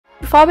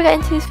Before we get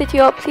into this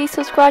video, please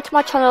subscribe to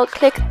my channel,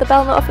 click the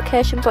bell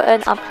notification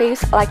button and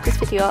please like this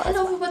video.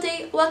 Hello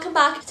everybody, welcome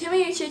back to my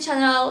YouTube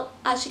channel.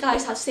 As you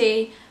guys have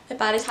seen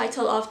by the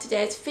title of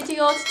today's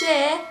video,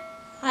 today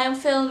I am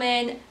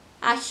filming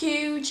a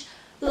huge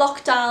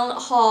lockdown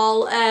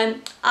haul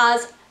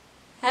as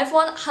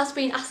everyone has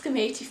been asking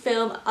me to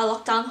film a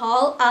lockdown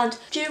haul, and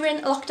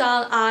during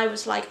lockdown I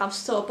was like, I'm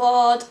so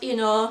bored, you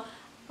know,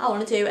 I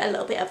want to do a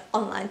little bit of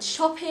online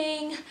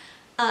shopping.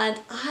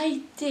 And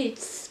I did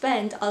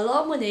spend a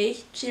lot of money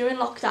during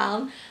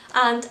lockdown,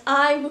 and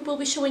I will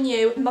be showing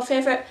you my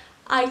favourite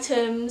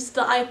items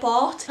that I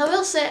bought. I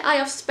will say I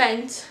have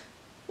spent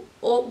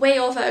way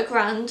over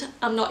 £1,000,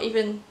 I'm not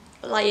even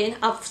lying,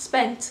 I've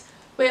spent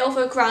way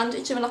over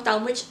 £1,000 during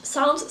lockdown, which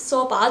sounds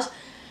so bad,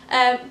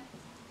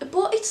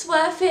 but it's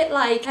worth it.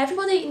 Like,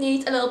 everybody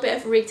needs a little bit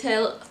of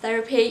retail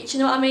therapy, do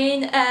you know what I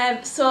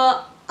mean?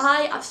 So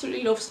I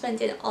absolutely love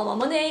spending all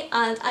my money,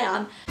 and I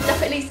am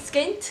definitely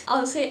skint.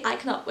 Honestly, I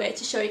cannot wait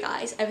to show you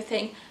guys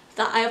everything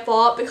that I have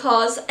bought,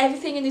 because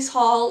everything in this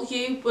haul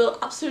you will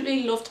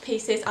absolutely love to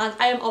pieces, and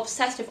I am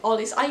obsessed with all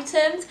these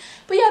items.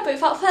 But yeah, but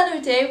without further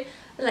ado,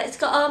 let's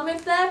get on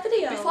with the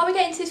video. Before we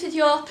get into this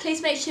video,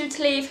 please make sure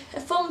to leave a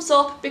thumbs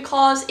up,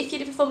 because if you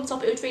leave a thumbs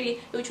up, it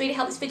would really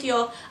help this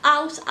video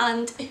out,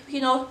 and you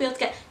know, be able to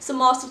get some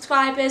more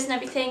subscribers and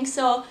everything.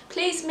 So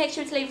please make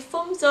sure to leave a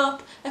thumbs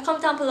up, a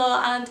comment down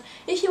below, and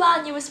if you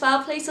are new as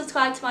well, please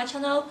subscribe to my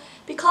channel,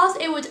 because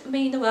it would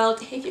mean the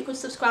world if you could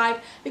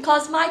subscribe,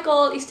 because my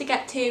goal is to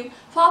get to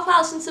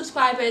 4,000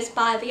 subscribers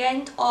by the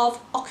end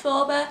of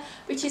October,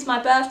 which is my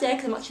birthday,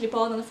 because I'm actually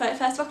born on the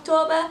 31st of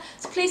October.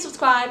 So please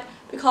subscribe,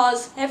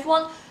 because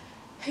everyone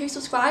who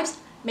subscribes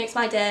makes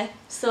my day.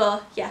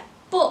 So yeah,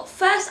 but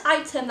first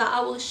item that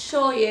I will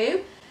show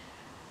you,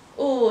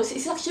 oh,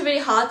 it's actually really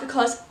hard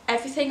because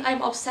everything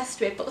I'm obsessed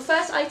with, but the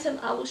first item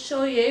I will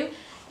show you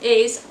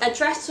is a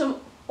dress from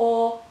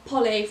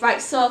Polly.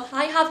 Right, so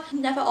I have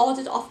never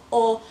ordered off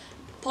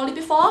Polly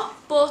before,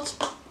 but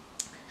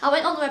I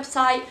went on the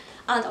website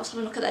and I was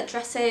having a look at their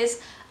dresses,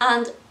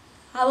 and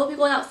I will be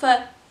going out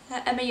for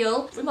a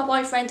meal with my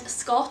boyfriend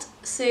Scott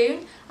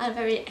soon. I'm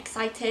very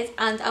excited,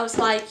 and I was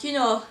like, you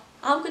know,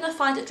 I'm gonna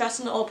find a dress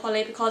on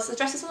Polly, because the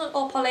dresses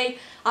on Polly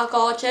are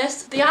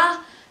gorgeous. They are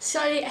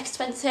slightly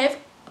expensive,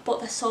 but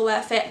they're so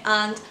worth it,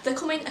 and they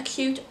come in a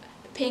cute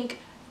pink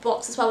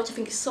box as well, which I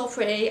think is so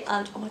pretty,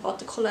 and oh my god,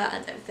 the colour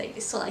and everything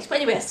is so nice. But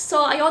anyway,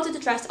 so I ordered a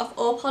dress off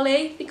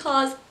Polly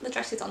because the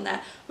dresses on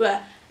there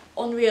were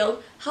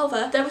unreal.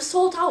 However, they were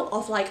sold out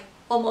of like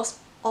almost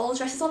all the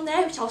dresses on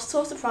there, which I was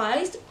so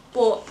surprised.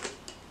 But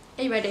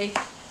are you ready?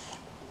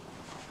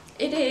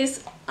 It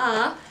is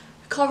a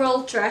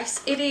coral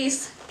dress. It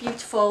is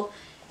beautiful.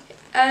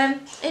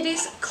 It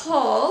is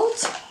called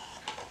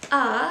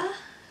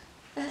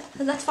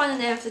let's find the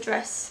name of the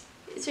dress.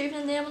 Is there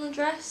even a name on the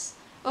dress?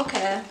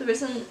 Okay, there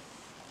isn't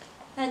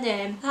a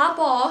name. I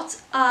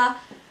bought a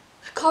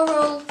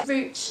coral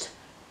ruched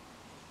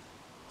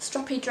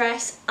stroppy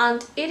dress,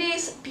 and it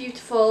is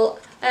beautiful.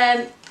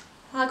 I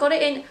got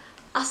it in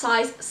a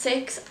size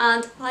 6,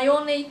 and I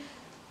only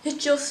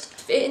just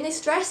fit in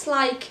this dress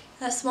like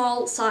a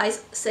small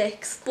size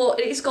 6, but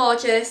it is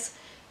gorgeous.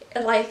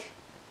 Like,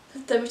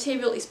 the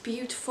material is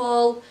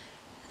beautiful.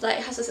 Like,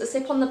 it has a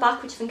zip on the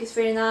back, which I think is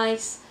really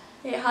nice.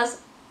 It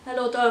has a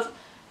load of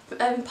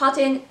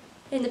padding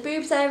in the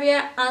boobs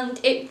area, and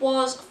it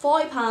was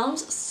 £40,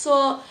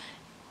 so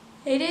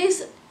it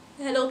is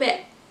a little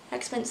bit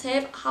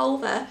expensive.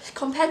 However,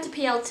 compared to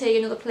PLT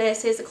and other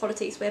places, the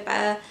quality is way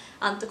better,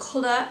 and the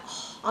colour,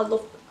 oh, I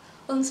love it.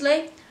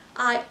 Honestly,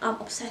 I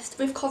am obsessed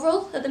with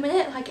coral at the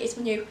minute. Like, it's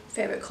my new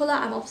favourite colour.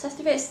 I'm obsessed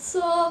with it.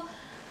 So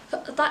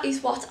that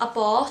is what I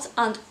bought.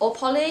 And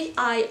Polly,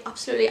 I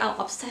absolutely am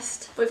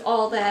obsessed with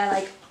all their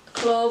like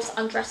clothes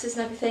and dresses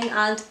and everything,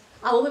 and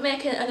I will be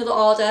making another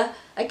order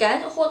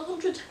again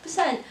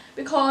 100%,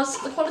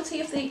 because the quality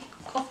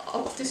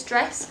of this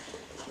dress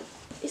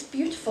is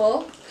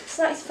beautiful.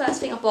 So that is the first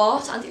thing I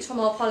bought, and it's from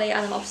Polly,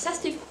 and I'm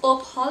obsessed with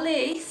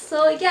Polly.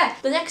 So yeah,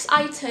 the next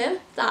item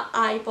that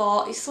I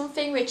bought is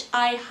something which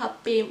I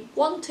have been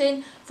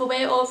wanting for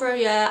way over a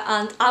year,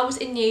 and I was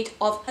in need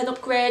of an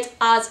upgrade,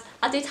 as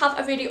I did have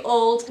a really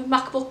old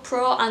MacBook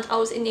Pro, and I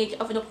was in need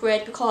of an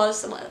upgrade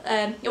because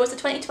it was a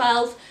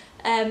 2012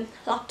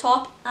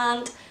 laptop,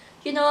 and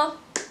you know,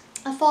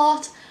 I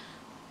thought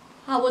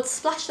I would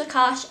splash the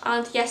cash,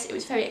 and yes, it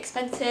was very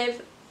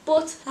expensive,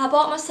 but I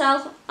bought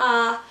myself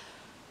a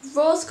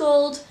rose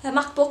gold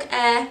MacBook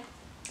Air,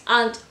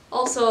 and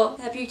also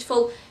a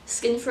beautiful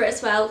skin for it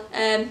as well.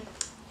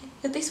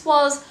 This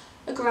was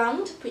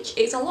 £1,000, which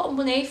is a lot of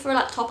money for a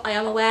laptop, I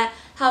am aware.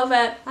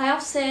 However, I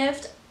have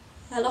saved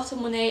a lot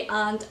of money,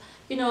 and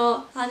you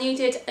know, I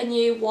needed a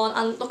new one.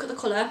 And look at the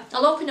colour.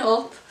 I'll open it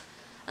up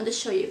and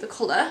just show you the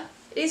colour.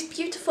 It is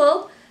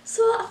beautiful.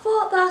 So I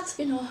thought that,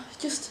 you know,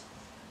 just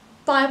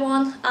buy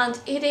one, and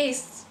it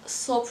is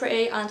so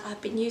pretty, and I've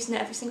been using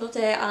it every single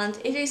day, and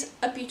it is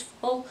a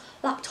beautiful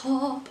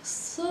laptop.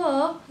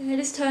 So it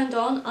is turned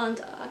on,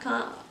 and I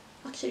can't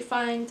actually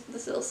find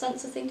this little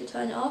sensor thing to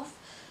turn it off.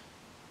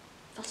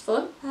 that's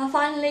fun. I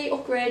finally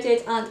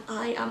upgraded and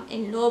I am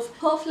in love.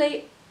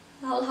 Hopefully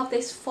I'll have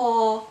this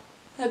for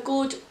a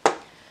good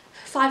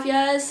 5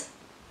 years.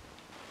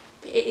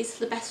 It is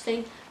the best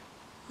thing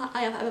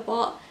I have ever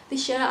bought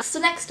this year. So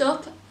next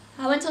up,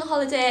 I went on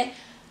holiday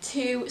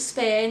to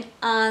Spain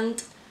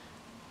and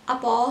I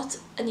bought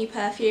a new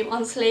perfume.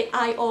 Honestly,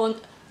 I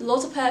own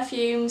loads of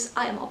perfumes.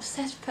 I am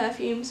obsessed with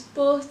perfumes,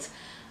 but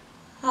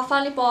I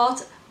finally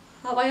bought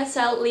a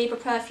YSL Libra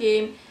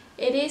perfume.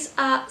 It is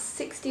at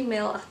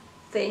 60ml, I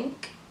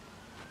think.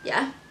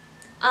 Yeah.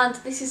 And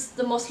this is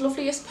the most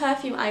loveliest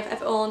perfume I've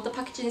ever owned. The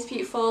packaging is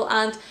beautiful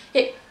and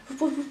it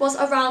was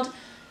around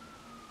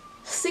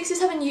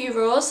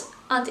 €67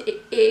 and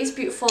it is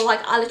beautiful.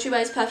 Like, I literally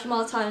wear this perfume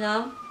all the time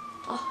now.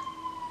 Oh.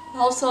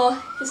 Also,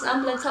 there's an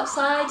ambulance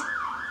outside.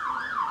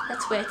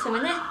 Let's wait a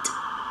minute.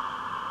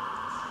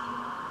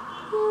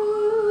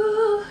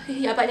 Ooh.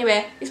 Yeah, but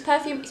anyway, this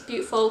perfume is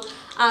beautiful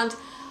and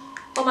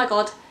oh my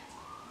god,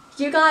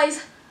 you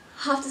guys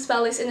have to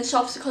smell this in the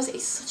shops because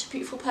it's such a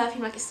beautiful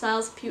perfume. Like, it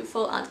smells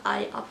beautiful and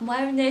I am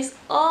wearing this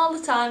all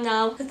the time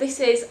now. This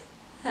is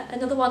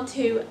another one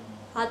to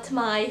add to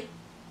my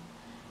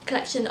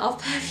collection of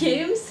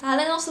perfumes. I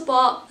then also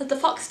bought the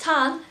Fox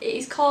Tan. It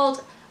is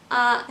called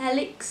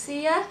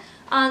Elixir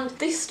and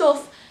this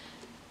stuff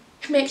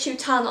makes you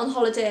tan on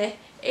holiday.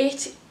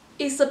 It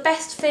is the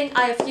best thing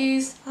I have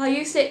used. I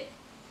used it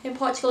in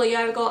Portugal a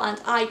year ago and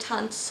I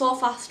tanned so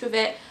fast with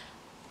it.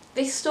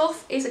 This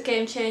stuff is a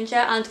game changer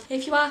and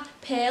if you are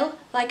pale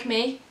like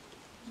me,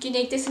 you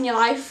need this in your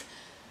life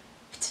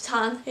to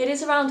tan. It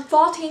is around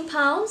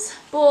 £14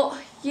 but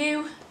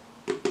you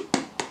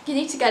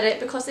need to get it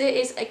because it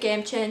is a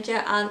game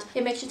changer and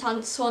it makes your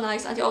tan so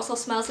nice and it also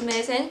smells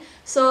amazing.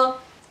 So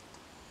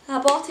I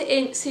bought it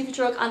in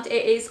Superdrug and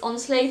it is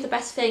honestly the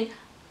best thing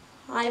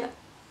I've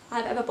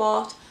ever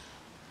bought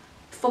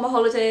for my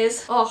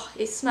holidays. Oh,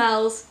 it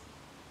smells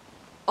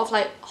of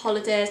like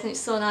holidays and it's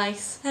so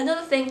nice.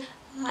 Another thing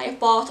I have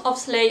bought,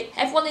 obviously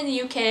everyone in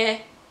the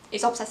UK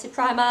is obsessed with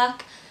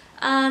Primark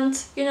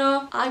and you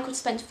know, I could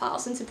spend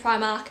thousands in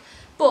Primark,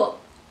 but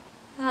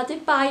I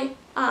did buy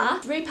a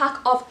 3-pack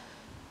of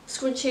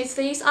scrunchies.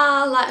 These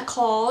are like a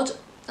cord,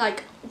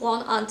 like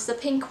one and the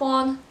pink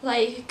one,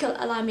 like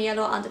a lime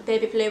yellow and a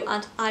baby blue,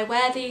 and I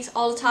wear these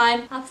all the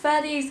time. I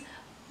prefer these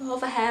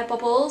over hair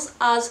bubbles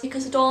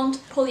because they don't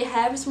pull your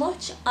hair as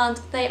much and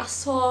they are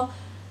so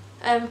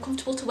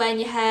comfortable to wear in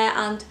your hair,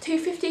 and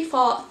 £2.50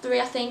 for 3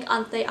 I think,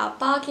 and they are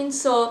bargains.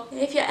 So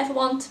if you ever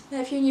want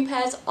a few new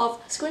pairs of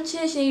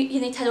scrunchies, you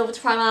need to head over to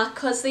Primark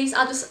because these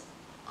are just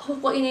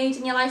what you need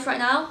in your life right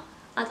now.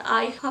 And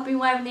I have been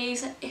wearing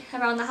these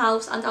around the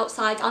house and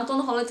outside and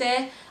on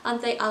holiday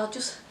and they are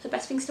just the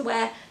best things to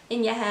wear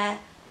in your hair.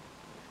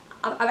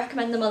 I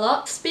recommend them a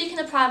lot. Speaking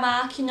of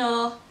Primark, you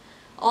know,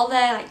 all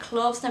their like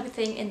clothes and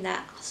everything in there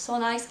are so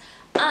nice.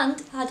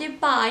 And I did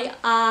buy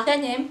a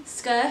denim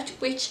skirt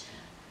which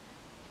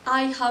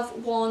I have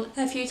worn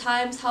a few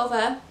times,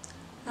 however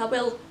I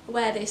will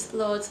wear this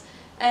loads.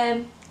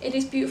 It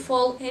is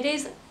beautiful. It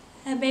is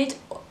a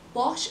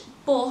mid-wash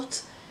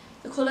but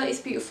the colour is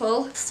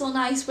beautiful. So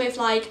nice with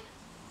like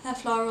a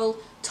floral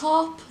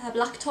top, a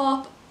black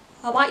top,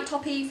 a white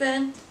top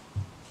even.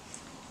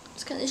 I'm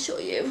just going to show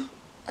you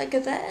like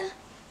there.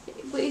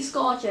 But it's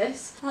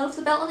gorgeous. I love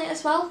the belt on it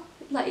as well.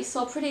 Like, it's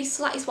so pretty.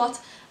 So that is what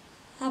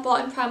I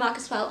bought in Primark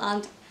as well,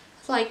 and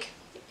like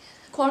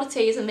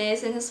quality is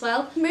amazing as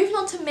well. Moving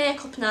on to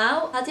makeup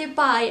now. I did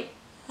buy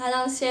an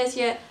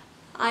Anastasia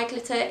eye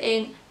glitter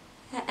in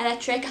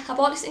electric. I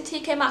bought this in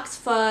TK Maxx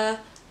for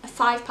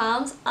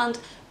 £5 and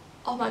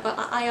oh my god,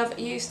 I have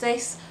used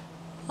this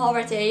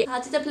already. I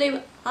did a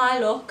blue eye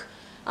look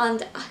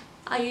and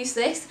I used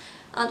this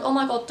and oh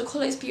my god, the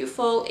colour is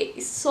beautiful. It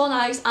is so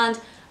nice and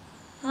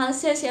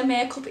Anastasia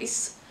makeup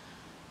is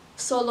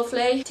so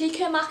lovely.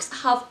 TK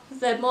Maxx have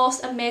the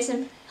most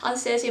amazing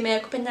Anastasia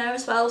makeup in there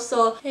as well,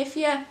 so if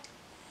you're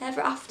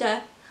ever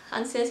after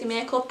Anastasia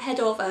makeup, head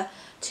over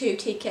to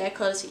TK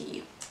because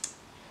you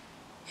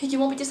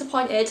won't be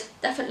disappointed,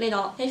 definitely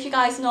not. If you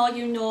guys know,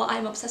 you know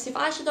I'm obsessed with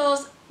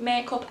eyeshadows,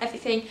 makeup,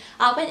 everything.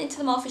 I went into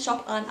the Morphe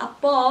shop and I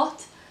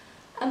bought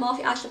a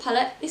Morphe eyeshadow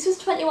palette. This was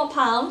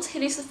 £21.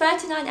 It is the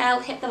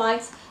 39L Hit the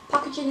Lights.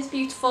 Packaging is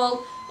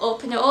beautiful.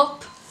 Open it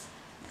up.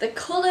 The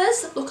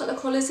colours, look at the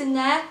colours in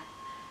there.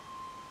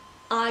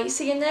 Are you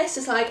seeing this?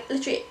 It's like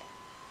literally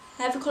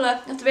every colour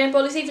of the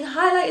rainbow. There's even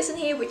highlighters in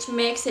here which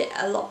makes it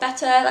a lot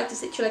better. Like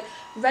there's literally like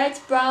reds,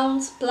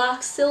 browns,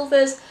 blacks,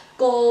 silvers,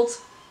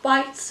 golds,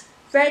 whites,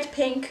 red,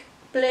 pink,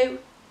 blue,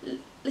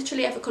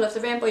 literally every colour of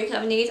the rainbow you can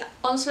ever need.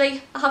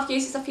 Honestly, I have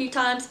used this a few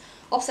times,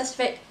 obsessed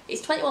with it.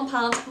 It's £21.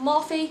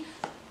 Morphe,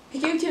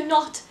 you do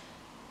not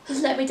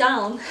let me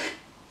down.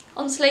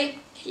 Honestly,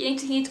 you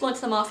need to go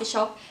into the Morphe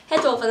shop,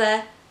 head over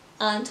there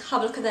and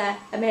have a look at their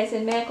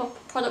amazing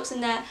makeup products in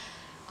there.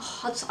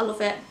 Oh, I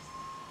love it.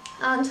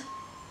 And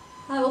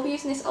I will be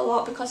using this a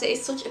lot because it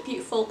is such a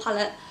beautiful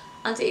palette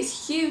and it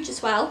is huge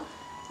as well.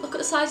 Look at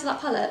the size of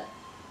that palette.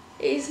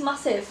 It is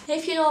massive.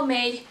 If you know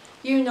me,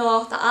 you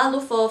know that I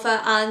love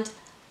Vova and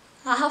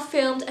I have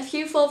filmed a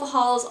few Vova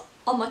hauls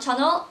on my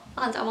channel.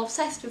 and I'm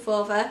obsessed with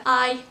Vova.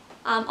 I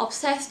am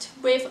obsessed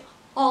with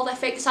all their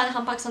fake designer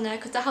handbags on there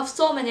because they have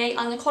so many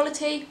and the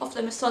quality of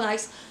them is so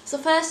nice. So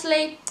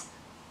firstly,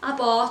 I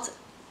bought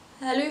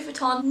a Louis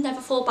Vuitton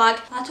Neverfull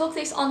bag. I took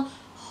this on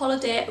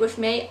holiday with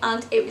me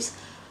and it was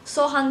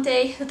so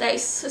handy.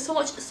 There's so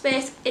much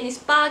space in this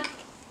bag.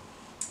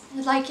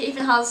 Like, it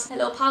even has a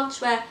little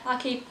pouch where I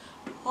keep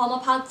all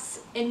my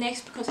pads in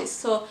this because it's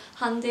so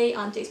handy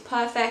and it's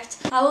perfect.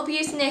 I will be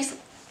using this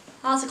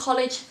as a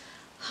college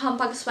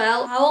handbag as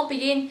well. I won't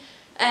be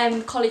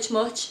in college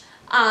much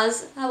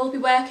as I will be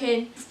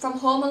working from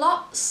home a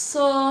lot,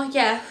 so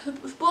yeah,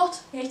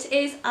 but it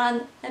is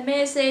an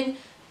amazing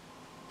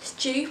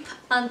dupe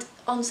and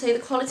honestly the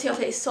quality of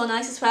it is so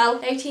nice as well.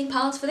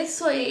 £18 for this,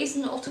 so it is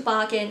an utter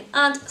bargain.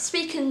 And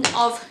speaking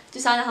of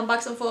designer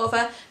handbags on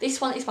Vova,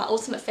 this one is my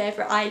ultimate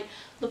favourite. I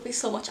love this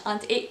so much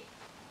and it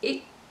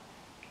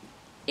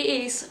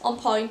is on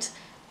point.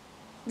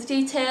 The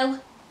detail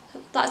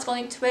that's gone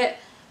into it,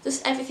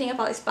 just everything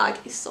about this bag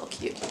is so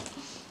cute.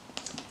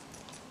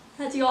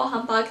 A Dior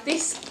handbag.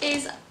 This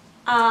is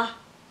a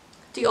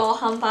Dior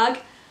handbag.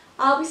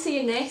 I'll be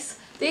seeing this.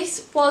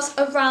 This was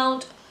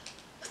around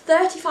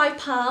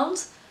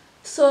 £35,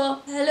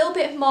 so a little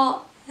bit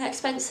more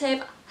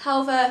expensive,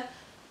 however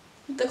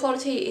the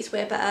quality is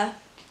way better.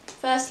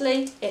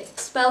 Firstly, it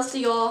spells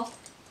Dior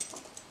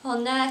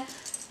on there,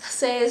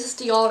 says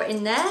Dior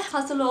in there,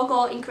 has the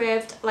logo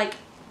engraved like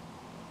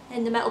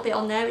in the metal bit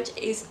on there, which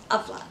is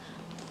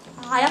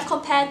I have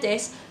compared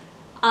this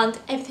and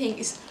everything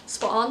is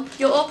spot on.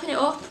 You open it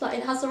up, like,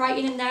 it has the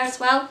writing in there as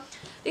well.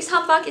 This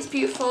handbag is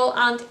beautiful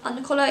and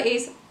the colour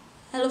is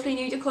a lovely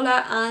nude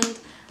colour, and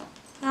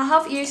I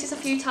have used this a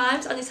few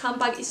times and this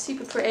handbag is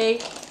super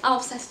pretty. I'm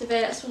obsessed with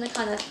it. I just want to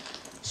kind of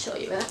show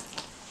you it.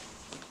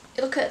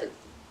 Look at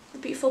the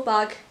beautiful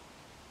bag.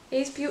 It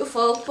is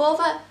beautiful.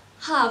 Vova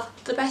have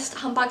the best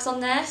handbags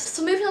on there.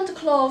 So moving on to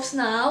clothes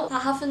now. I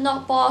have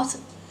not bought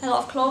a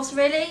lot of clothes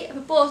really,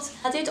 but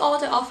I did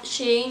order off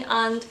Shein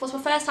and it was my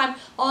first time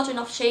ordering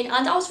off Shein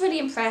and I was really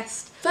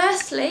impressed.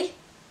 Firstly,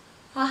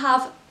 I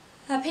have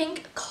a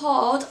pink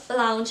cord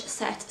lounge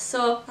set.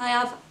 So I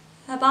have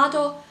a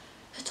Bardo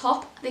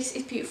top. This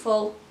is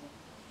beautiful.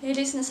 It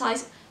is in a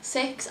size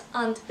 6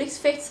 and this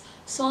fits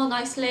so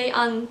nicely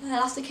and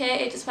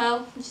elasticated as well,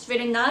 which is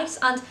really nice.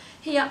 And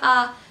here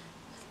are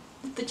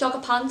the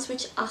jogger pants,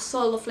 which are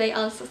so lovely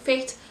and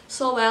fit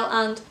so well,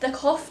 and they're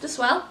cuffed as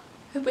well,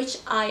 which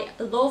I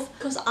love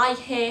because I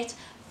hate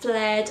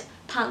flared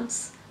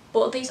pants,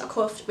 but these are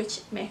cuffed,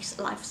 which makes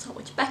life so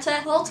much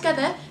better.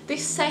 Altogether,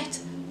 this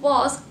set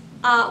was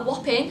a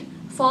whopping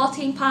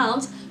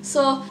 £14.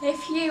 So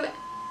if you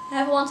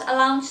ever want a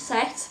lounge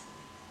set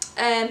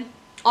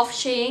off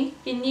Shein,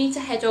 you need to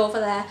head over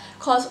there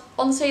because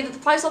honestly the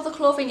price of the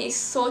clothing is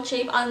so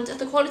cheap and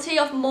the quality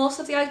of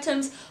most of the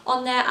items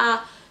on there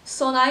are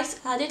so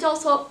nice. I did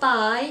also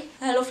buy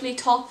a lovely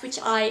top which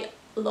I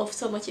love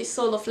so much. It's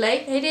so lovely.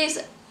 It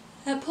is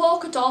a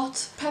polka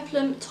dot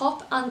peplum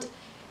top and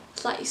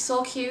like, it's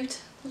so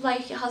cute.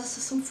 Like, it has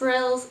some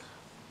frills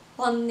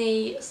on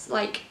the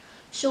like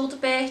shoulder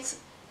bit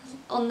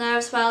on there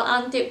as well,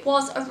 and it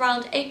was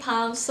around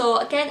 £8, so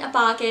again a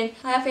bargain.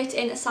 I have it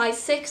in a size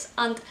 6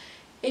 and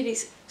it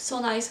is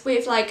so nice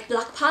with like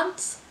black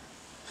pants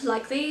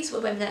like these.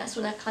 Well, wait a minute, I just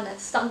want to kind of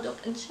stand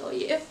up and show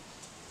you.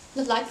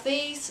 Look like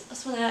these. I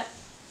just want to,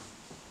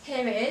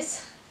 here it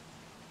is,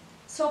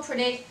 so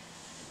pretty.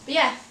 But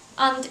yeah,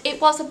 and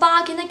it was a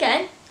bargain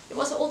again. It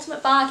was an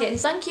ultimate bargain.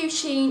 Thank you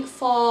Shein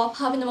for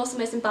having the most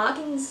amazing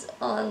bargains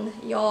on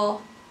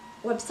your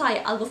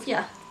website. I love you.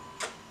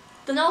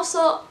 Then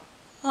also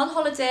on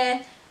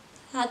holiday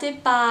I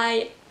did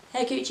buy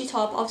a Gucci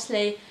top.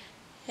 Obviously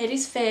it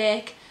is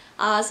fake,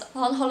 as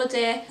on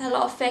holiday a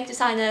lot of fake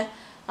designer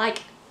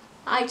like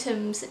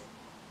items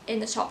in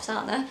the shops,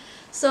 aren't there?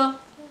 So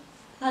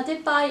I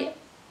did buy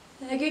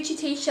a Gucci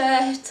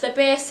t-shirt, the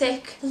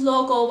basic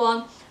logo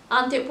one,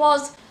 and it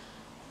was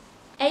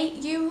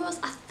 €8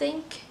 I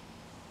think,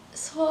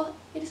 so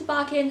it is a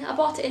bargain. I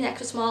bought it in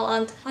extra small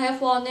and I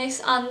have worn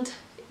this, and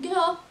you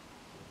know,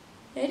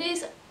 it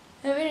is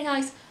a really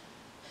nice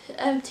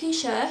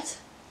t-shirt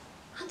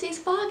and it's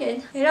a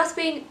bargain. It has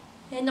been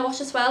in the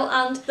wash as well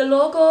and the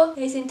logo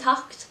is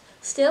intact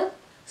still,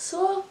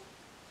 so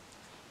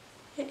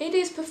it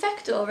is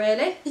perfecto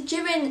really.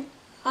 During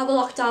our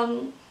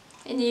lockdown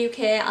in the UK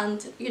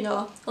and you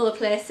know other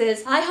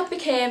places, I have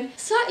become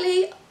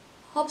slightly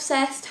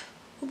obsessed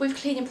with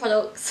cleaning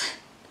products.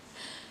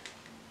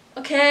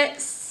 Okay,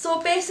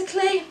 so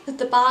basically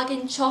the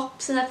bargain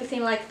shops and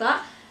everything like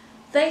that,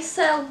 they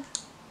sell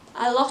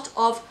a lot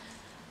of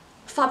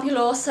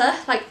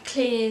Fabulosa like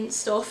cleaning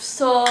stuff,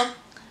 so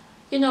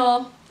you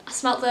know, I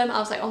smelt them, I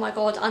was like oh my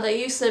god, and I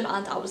used them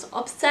and I was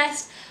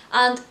obsessed,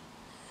 and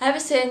ever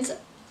since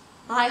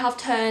I have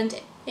turned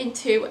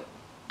into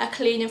a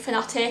cleaning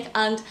fanatic.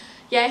 And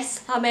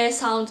yes, I may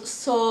sound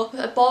so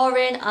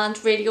boring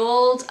and really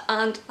old,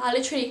 and I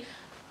literally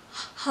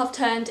have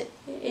turned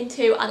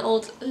into an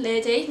old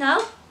lady now,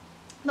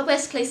 but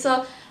basically,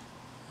 so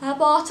I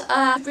bought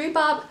a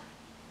rhubarb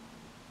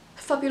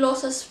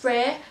Fabulosa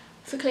spray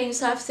for cleaning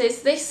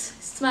surfaces. This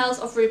smells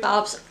of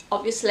rhubarbs,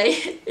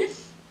 obviously.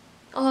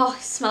 Oh,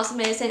 it smells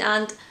amazing.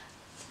 And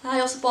I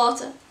also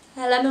bought a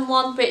lemon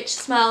one, which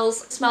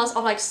smells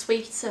of like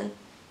sweets, and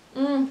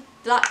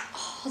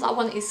that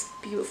one is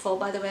beautiful,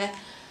 by the way.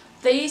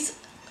 These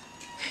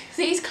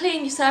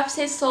clean your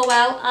surfaces so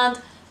well,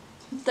 and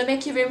they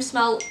make your room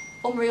smell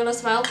unreal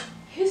as well.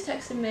 Who's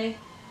texting me?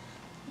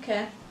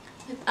 Okay.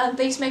 And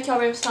these make your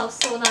room smell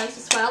so nice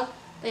as well.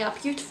 They are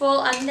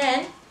beautiful. And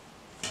then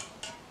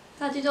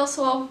I did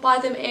also buy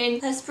them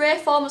in a spray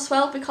form as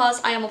well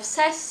because I am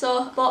obsessed. So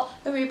I bought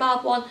a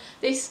rhubarb one.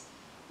 This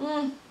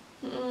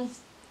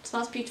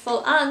smells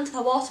beautiful. And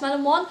a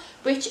watermelon one,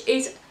 which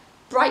is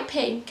bright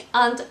pink,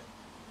 and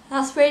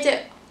I sprayed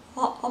it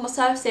on my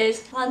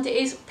surfaces and it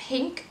is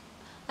pink,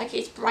 like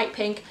it's bright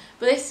pink,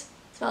 but this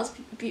smells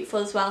beautiful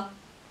as well.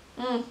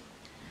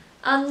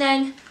 And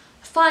then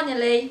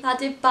finally I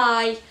did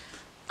buy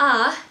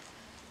a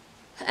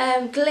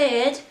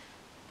Glade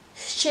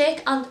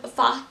shake and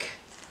vac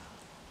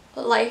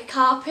like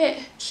carpet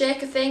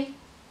shaker thing.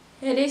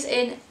 It is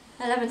in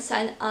 11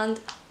 cents, and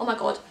oh my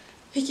god,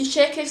 you can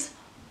shake this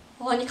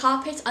on your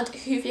carpet and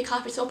hoover your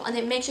carpet up, and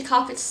it makes your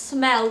carpet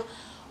smell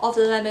of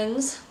the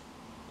lemons.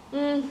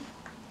 I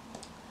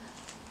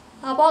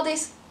bought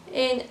this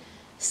in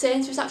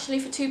Sainsbury's actually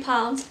for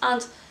 £2,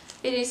 and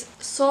it is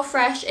so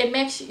fresh. It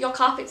makes your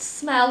carpet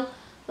smell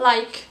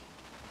like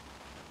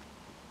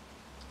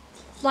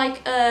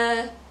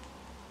a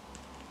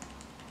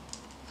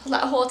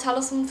hotel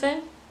or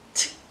something.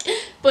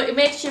 But it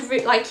makes your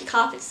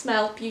carpet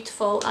smell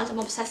beautiful, and I'm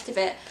obsessed with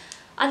it.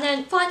 And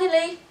then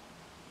finally,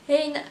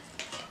 in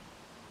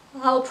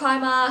our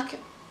Primark,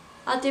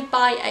 I did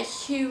buy a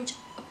huge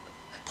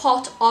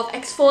pot of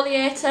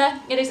exfoliator.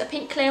 It is a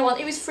pink clear one.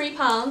 It was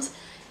 £3.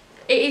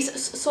 It is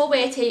so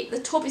weighty. The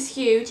tub is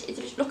huge.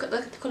 Look at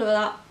the colour of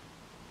that.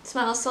 It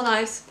smells so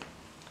nice,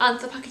 and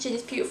the packaging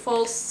is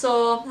beautiful.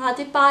 So I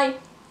did buy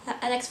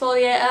an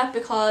exfoliator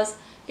because,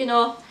 you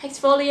know,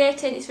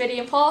 exfoliating is really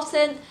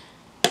important,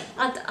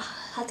 and I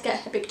had to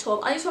get a big tub.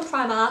 I use from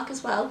Primark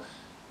as well.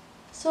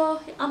 So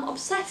I'm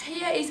obsessed.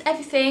 Here is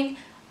everything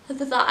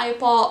that I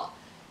bought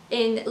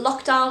in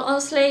lockdown.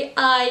 Honestly,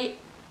 I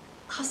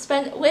have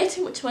spent way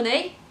too much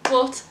money,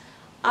 but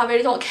I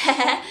really don't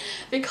care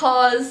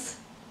because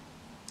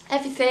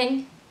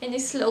everything in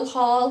this little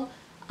haul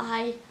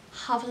I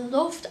have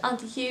loved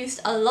and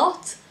used a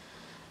lot.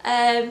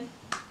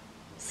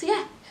 So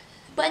yeah,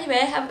 but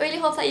anyway, I really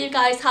hope that you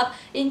guys have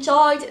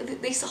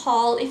enjoyed this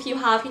haul. If you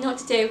have, you know what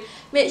to do.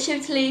 Make sure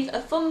to leave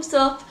a thumbs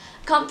up,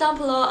 comment down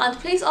below, and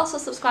please also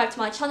subscribe to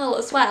my channel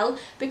as well,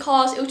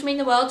 because it would mean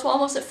the world. We're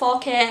almost at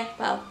 4k,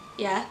 well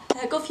yeah,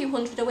 a good few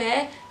hundred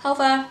away.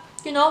 However,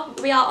 you know,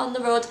 we are on the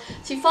road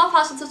to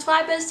 4,000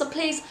 subscribers, so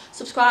please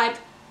subscribe.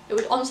 It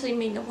would honestly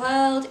mean the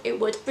world. It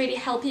would really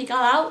help you get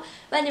out.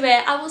 But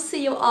anyway, I will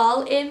see you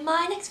all in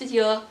my next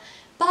video.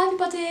 Bye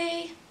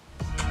everybody.